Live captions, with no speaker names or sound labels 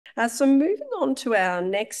So moving on to our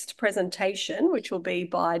next presentation, which will be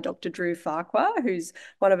by Dr. Drew Farquhar, who's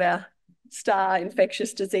one of our star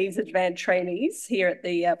infectious disease advanced trainees here at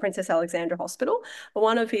the Princess Alexandra Hospital.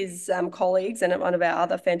 One of his colleagues and one of our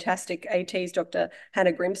other fantastic ATs, Dr.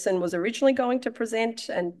 Hannah Grimson, was originally going to present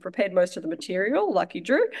and prepared most of the material, lucky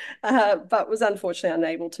Drew, but was unfortunately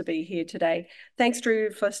unable to be here today. Thanks,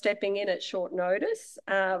 Drew, for stepping in at short notice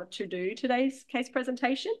to do today's case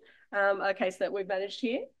presentation. A case that we've managed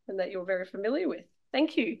here and that you're very familiar with.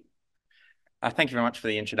 Thank you. Thank you very much for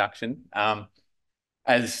the introduction.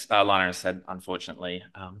 As Lina said, unfortunately,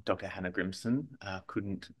 Dr. Hannah Grimson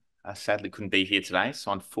sadly couldn't be here today.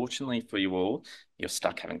 So unfortunately for you all, you're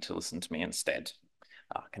stuck having to listen to me instead.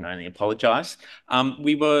 I can only apologise.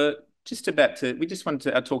 We just wanted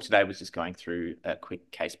to, our talk today was just going through a quick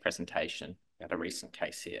case presentation about a recent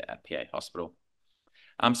case here at PA Hospital.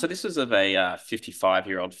 So this was of a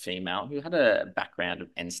 55-year-old female who had a background of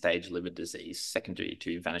end-stage liver disease secondary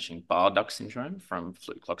to vanishing bile duct syndrome from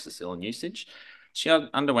flucloxacillin usage. She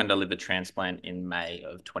underwent a liver transplant in May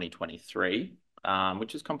of 2023,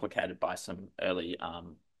 which was complicated by some early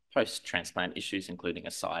post-transplant issues, including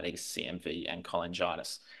ascites, CMV, and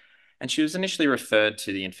cholangitis. And she was initially referred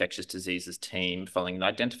to the infectious diseases team following the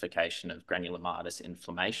identification of granulomatous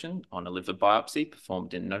inflammation on a liver biopsy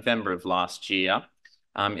performed in November of last year.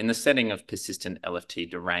 In the setting of persistent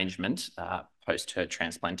LFT derangement post her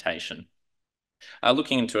transplantation.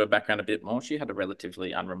 Looking into her background a bit more, she had a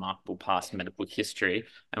relatively unremarkable past medical history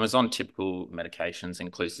and was on typical medications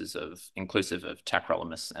inclusive of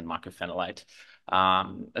tacrolimus and mycophenolate.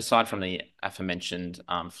 Aside from the aforementioned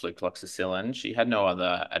flucloxacillin, she had no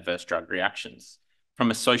other adverse drug reactions. From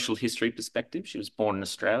a social history perspective, she was born in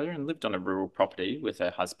Australia and lived on a rural property with her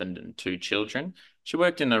husband and 2 children. She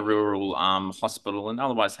worked in a rural hospital and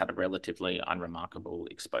otherwise had a relatively unremarkable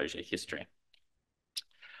exposure history.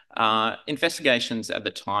 Investigations at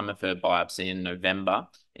the time of her biopsy in November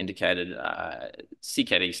indicated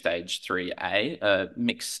CKD stage 3A,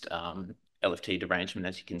 mixed LFT derangement,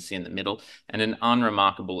 as you can see in the middle, and an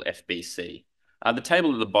unremarkable FBC. The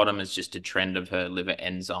table at the bottom is just a trend of her liver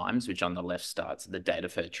enzymes, which on the left starts at the date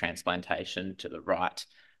of her transplantation, to the right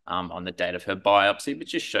on the date of her biopsy, but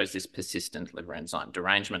just shows this persistent liver enzyme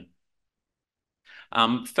derangement.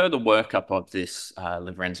 Further workup of this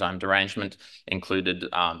liver enzyme derangement included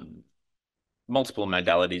multiple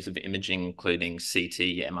modalities of imaging, including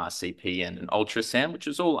CT, MRCP, and an ultrasound, which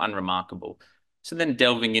was all unremarkable. So then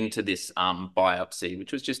delving into this biopsy,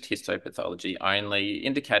 which was just histopathology only,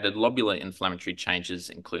 indicated lobular inflammatory changes,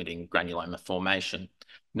 including granuloma formation.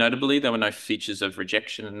 Notably, there were no features of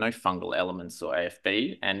rejection and no fungal elements or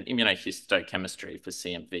AFB, and immunohistochemistry for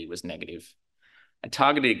CMV was negative. A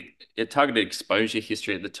targeted exposure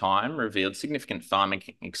history at the time revealed significant farming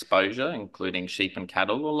exposure, including sheep and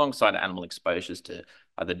cattle, alongside animal exposures to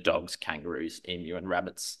other dogs, kangaroos, emu, and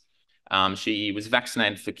rabbits. She was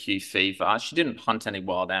vaccinated for Q fever. She didn't hunt any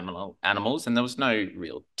wild animals, and there was no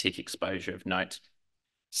real tick exposure of note.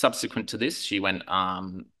 Subsequent to this, she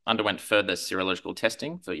underwent further serological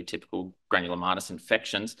testing for your typical granulomatous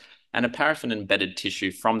infections, and a paraffin-embedded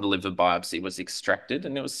tissue from the liver biopsy was extracted,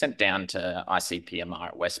 and it was sent down to ICPMR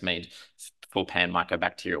at Westmead for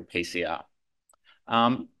pan-mycobacterial PCR.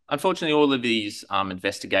 Unfortunately, all of these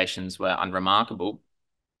investigations were unremarkable,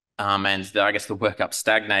 and I guess the workup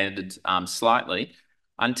stagnated slightly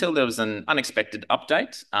until there was an unexpected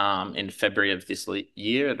update in February of this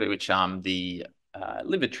year, at which the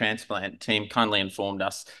liver transplant team kindly informed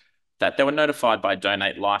us that they were notified by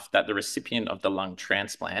Donate Life that the recipient of the lung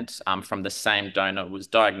transplant from the same donor was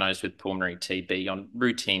diagnosed with pulmonary TB on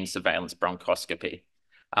routine surveillance bronchoscopy.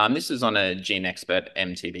 This was on a GeneXpert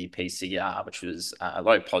MTB PCR, which was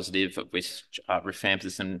low positive, of which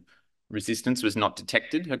rifampicin resistance was not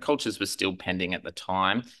detected. Her cultures were still pending at the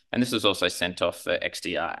time, and this was also sent off for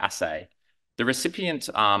XDR assay. The recipient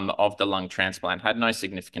of the lung transplant had no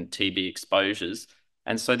significant TB exposures,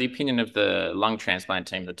 and so the opinion of the lung transplant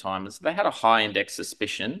team at the time was they had a high index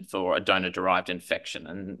suspicion for a donor-derived infection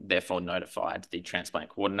and therefore notified the transplant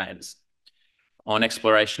coordinators. On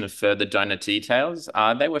exploration of further donor details,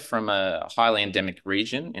 they were from a highly endemic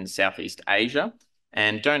region in Southeast Asia,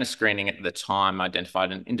 and donor screening at the time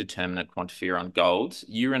identified an indeterminate quantiferon gold,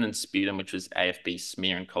 urine and sputum, which was AFB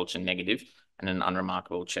smear and culture negative, and an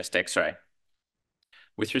unremarkable chest X-ray.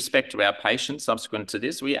 With respect to our patient, subsequent to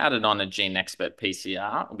this, we added on a GeneXpert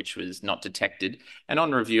PCR, which was not detected. And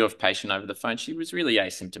on review of patient over the phone, she was really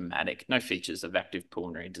asymptomatic, no features of active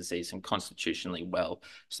pulmonary disease and constitutionally well.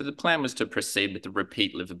 So the plan was to proceed with the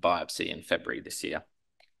repeat liver biopsy in February this year.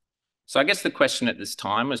 So I guess the question at this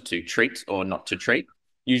time was to treat or not to treat.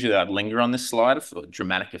 Usually I'd linger on this slide for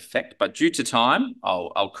dramatic effect, but due to time,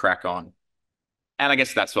 I'll crack on. And I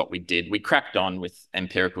guess that's what we did. We cracked on with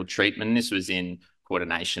empirical treatment. This was in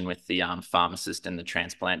coordination with the pharmacist and the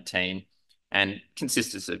transplant team, and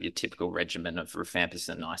consists of your typical regimen of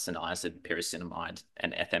rifampicin, isoniazid, pyrazinamide,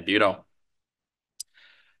 and ethambutol.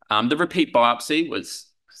 The repeat biopsy was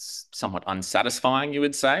somewhat unsatisfying, you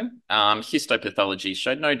would say. Histopathology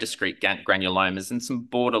showed no discrete granulomas and some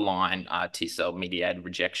borderline T-cell mediated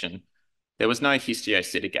rejection. There was no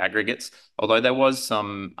histiocytic aggregates, although there was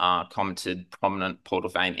some commented prominent portal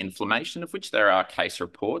vein inflammation, of which there are case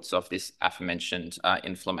reports of this aforementioned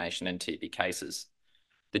inflammation in TB cases.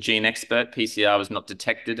 The gene expert PCR was not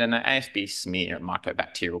detected, and an AFB smear and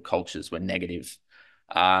mycobacterial cultures were negative.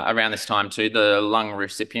 Around this time too, the lung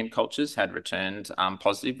recipient cultures had returned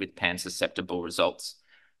positive with pan-susceptible results.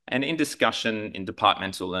 And in discussion in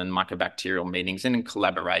departmental and mycobacterial meetings and in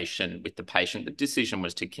collaboration with the patient, the decision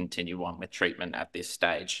was to continue on with treatment at this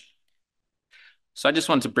stage. So I just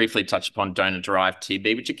want to briefly touch upon donor-derived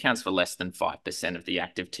TB, which accounts for less than 5% of the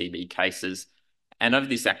active TB cases. And of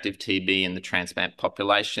this active TB in the transplant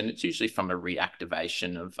population, it's usually from a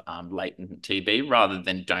reactivation of latent TB rather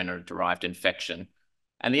than donor-derived infection.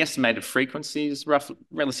 And the estimated frequency is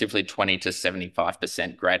relatively 20 to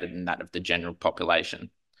 75% greater than that of the general population.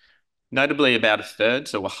 Notably, about a third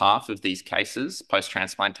to a half of these cases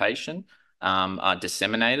post-transplantation are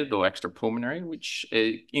disseminated or extrapulmonary, which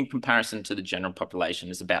in comparison to the general population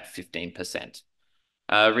is about 15%.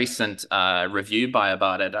 A recent review by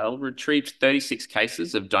Abad et al. Retrieved 36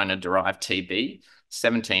 cases of donor-derived TB,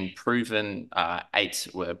 17 proven, 8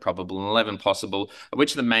 were probable, and 11 possible, of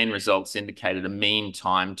which the main results indicated a mean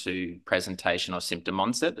time to presentation or symptom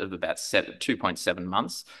onset of about 2.7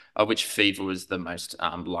 months, of which fever was the most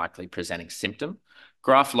likely presenting symptom.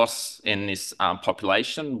 Graft loss in this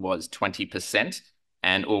population was 20%,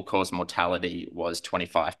 and all-cause mortality was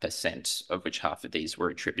 25%, of which half of these were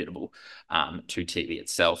attributable to TB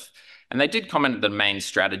itself. And they did comment that the main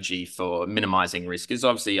strategy for minimizing risk is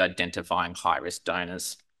obviously identifying high-risk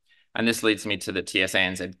donors. And this leads me to the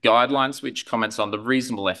TSANZ guidelines, which comments on the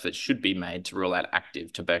reasonable efforts should be made to rule out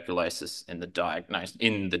active tuberculosis in the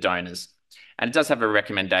donors. And it does have a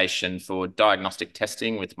recommendation for diagnostic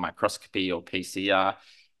testing with microscopy or PCR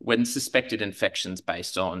when suspected infections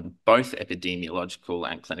based on both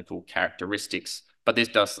epidemiological and clinical characteristics. But this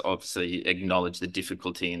does obviously acknowledge the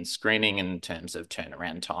difficulty in screening in terms of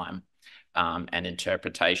turnaround time and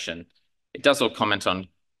interpretation. It does all comment on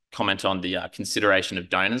the consideration of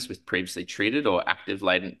donors with previously treated or active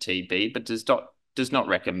latent TB, but does not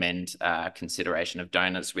recommend consideration of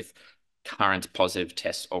donors with current positive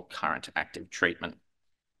tests or current active treatment.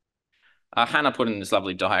 Hannah put in this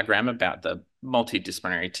lovely diagram about the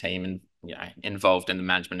multidisciplinary team involved in the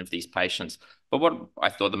management of these patients. But what I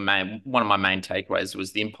thought one of my main takeaways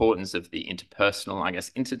was the importance of the interpersonal, I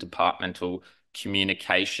guess, interdepartmental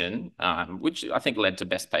communication, which I think led to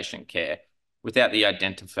best patient care. Without the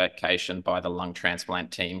identification by the lung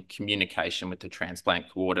transplant team, communication with the transplant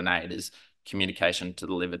coordinators, communication to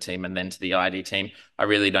the liver team and then to the ID team, I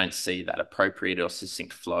really don't see that appropriate or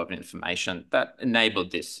succinct flow of information that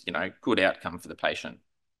enabled this, good outcome for the patient.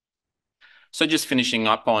 So just finishing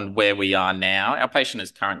up on where we are now, our patient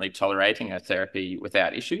is currently tolerating her therapy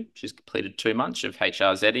without issue. She's completed 2 months of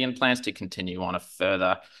HRZE and plans to continue on a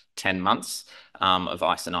further 10 months of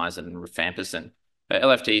isoniazid and rifampicin. Her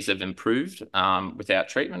LFTs have improved without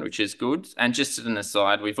treatment, which is good. And just as an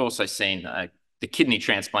aside, we've also seen the kidney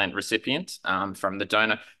transplant recipient from the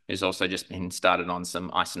donor who's also just been started on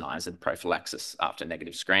some isoniazid prophylaxis after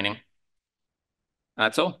negative screening.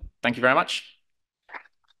 That's all. Thank you very much.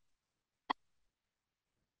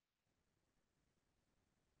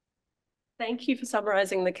 Thank you for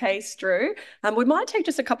summarising the case, Drew. We might take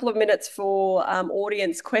just a couple of minutes for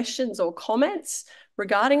audience questions or comments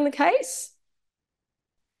regarding the case.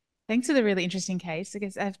 Thanks for the really interesting case. I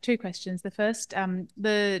guess I have 2 questions. The first,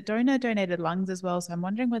 the donor donated lungs as well, so I'm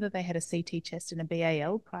wondering whether they had a CT chest and a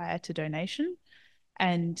BAL prior to donation.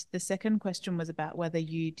 And the second question was about whether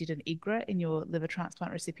you did an IGRA in your liver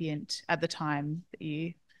transplant recipient at the time that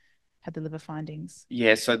you had the liver findings.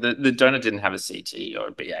 Yeah, so the donor didn't have a CT or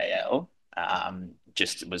a BAL.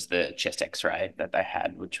 Just was the chest X-ray that they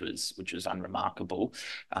had, which was unremarkable.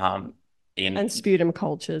 And sputum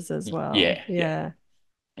cultures as well. Yeah,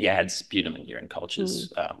 had sputum and urine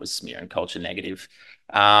cultures, was smear and culture negative.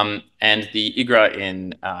 And the IGRA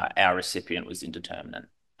in our recipient was indeterminate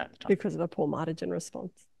at the time. Because of a poor mitogen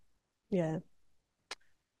response. Yeah.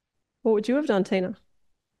 What would you have done, Tina?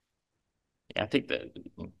 Yeah, I think the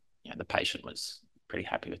patient was pretty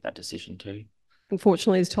happy with that decision too.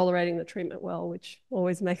 unfortunately is tolerating the treatment well, which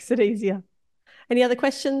always makes it easier. Any other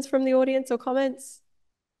questions from the audience or comments?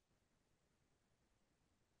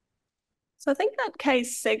 So I think that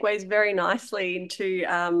case segues very nicely into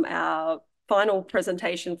our final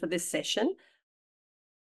presentation for this session.